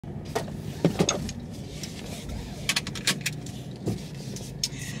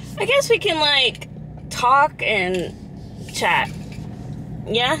I guess we can like talk and chat.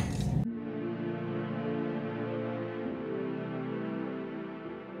 Yeah?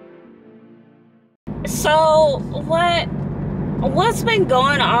 So what's been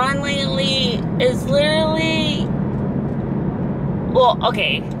going on lately is literally, well,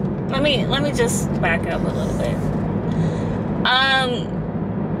 okay. Let me just back up a little bit.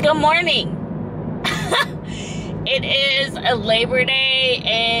 Good morning. It is a Labor Day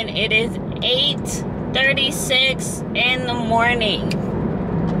and it is 8:36 in the morning.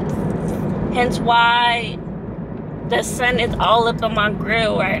 Hence why the sun is all up on my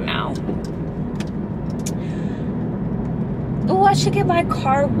grill right now. Oh, I should get my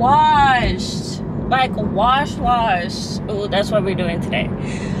car washed. Like washed. Oh, that's what we're doing today.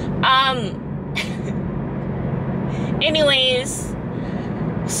 Anyways,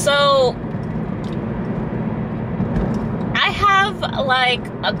 so I have like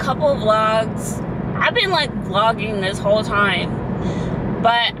a couple of vlogs. I've been like vlogging this whole time,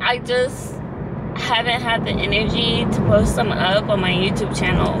 but I just haven't had the energy to post them up on my YouTube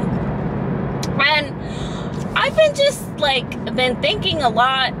channel. And I've been just like been thinking a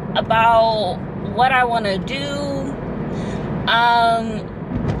lot about what I want to do.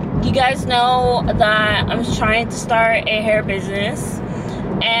 You guys know that I'm trying to start a hair business,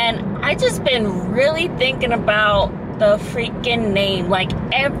 and I just been really thinking about the freaking name. Like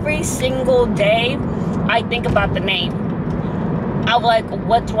every single day I think about the name. I'm like,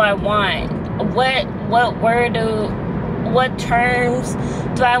 what do I want? What terms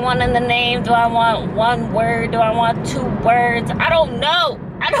do I want in the name? Do I want one word? Do I want two words? I don't know.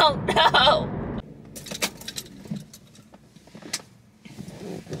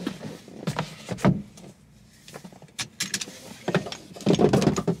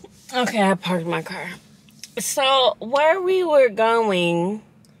 Okay, I parked my car. So where we were going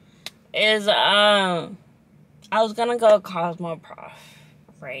is I was gonna go Cosmoprof,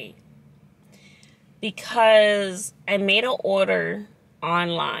 right? Because I made an order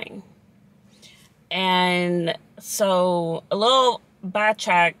online. And so a little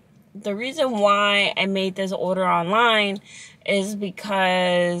backtrack, the reason why I made this order online is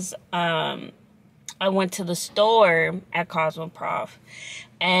because I went to the store at Cosmoprof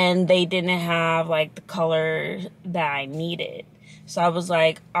and they didn't have like the color that I needed. So I was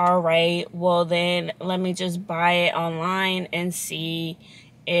like, all right, well then let me just buy it online and see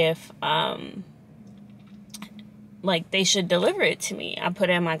if like they should deliver it to me. I put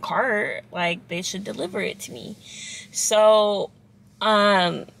it in my cart, like they should deliver it to me. So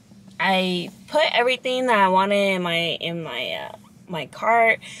I put everything that I wanted in my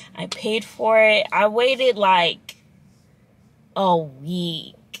cart. I paid for it. I waited like a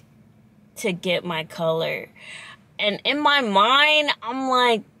week to get my color. And in my mind, I'm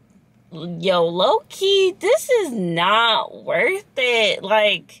like, yo, low-key, this is not worth it.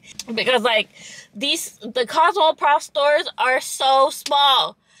 Like, because like the Cosmoprof stores are so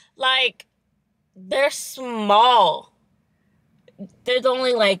small. Like, they're small. There's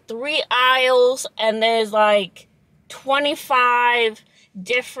only like 3 aisles and there's like 25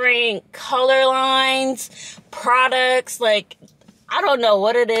 different color lines, products. Like, I don't know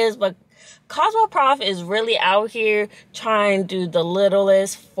what it is, but Cosmoprof is really out here trying to do the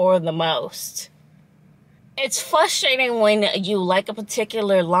littlest for the most. It's frustrating when you like a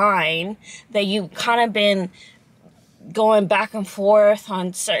particular line that you kind of been going back and forth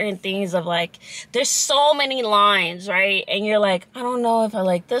on certain things of like, there's so many lines, right? And you're like, I don't know if I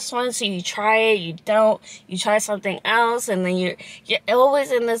like this one. So you try it, you don't, you try something else. And then you're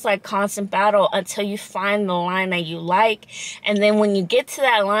always in this like constant battle until you find the line that you like. And then when you get to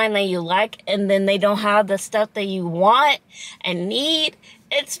that line that you like, and then they don't have the stuff that you want and need,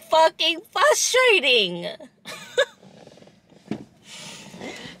 it's fucking frustrating.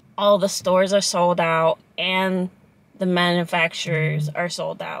 All the stores are sold out and the manufacturers are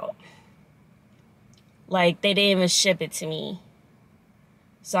sold out. Like, they didn't even ship it to me.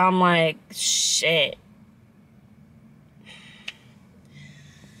 So I'm like, shit.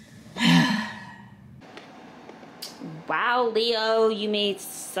 Wow, Leo, you made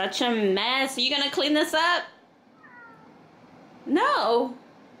such a mess. Are you gonna clean this up? No.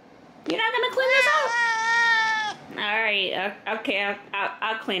 You're not gonna clean this up? Alright, okay,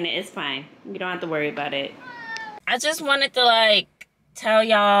 I'll clean it. It's fine. You don't have to worry about it. I just wanted to like tell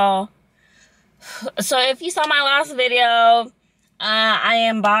y'all. So if you saw my last video, I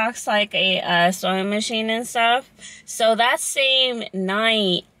unboxed like a sewing machine and stuff. So that same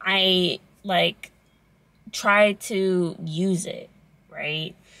night, I like tried to use it,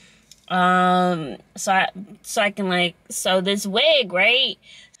 right? So I can like sew this wig, right?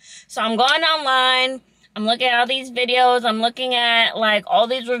 So I'm going online. I'm looking at all these videos. I'm looking at like all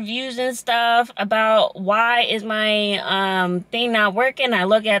these reviews and stuff about why is my thing not working. I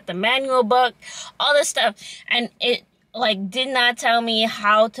look at the manual book, all this stuff, and it like did not tell me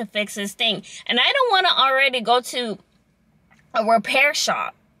how to fix this thing. And I don't want to already go to a repair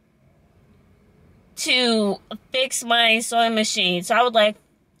shop to fix my sewing machine. So I was like,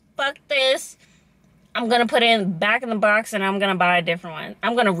 fuck this. I'm gonna put it back in the box and I'm gonna buy a different one.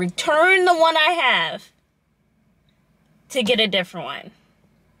 I'm gonna return the one I have to get a different one,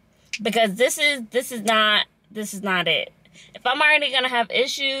 because this is not it. If I'm already gonna have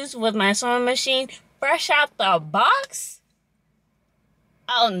issues with my sewing machine fresh out the box,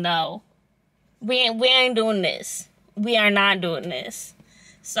 oh no, we ain't doing this. We are not doing this.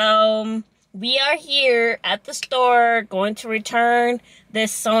 So we are here at the store going to return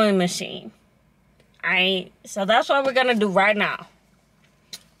this sewing machine. So that's what we're gonna do right now.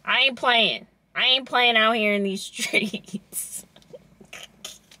 I ain't playing out here in these streets.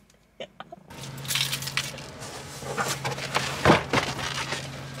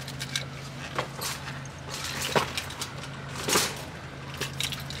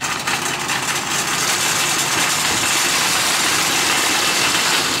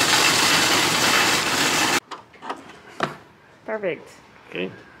 Perfect.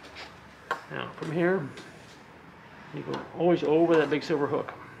 Okay. Now from here, you go always over that big silver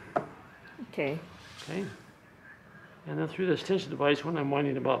hook. Okay. Okay. And then through this tension device when I'm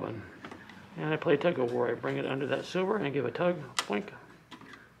winding the bobbin. And I play tug of war. I bring it under that silver and give a tug, boink,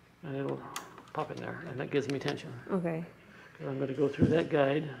 and it'll pop in there, and that gives me tension. Okay. So I'm going to go through that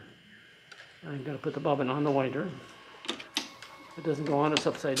guide. I'm going to put the bobbin on the winder. If it doesn't go on, it's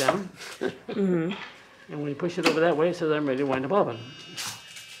upside down. Mm-hmm. And when you push it over that way, it says I'm ready to wind the bobbin.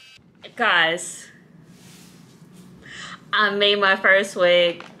 Guys, I made my first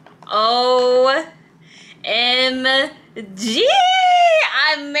wig. OMG!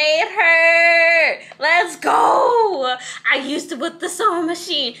 I made her! Let's go! I used it with the sewing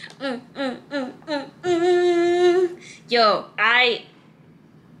machine. Yo, I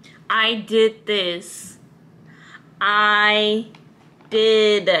did this. I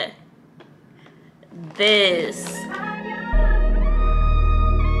did this.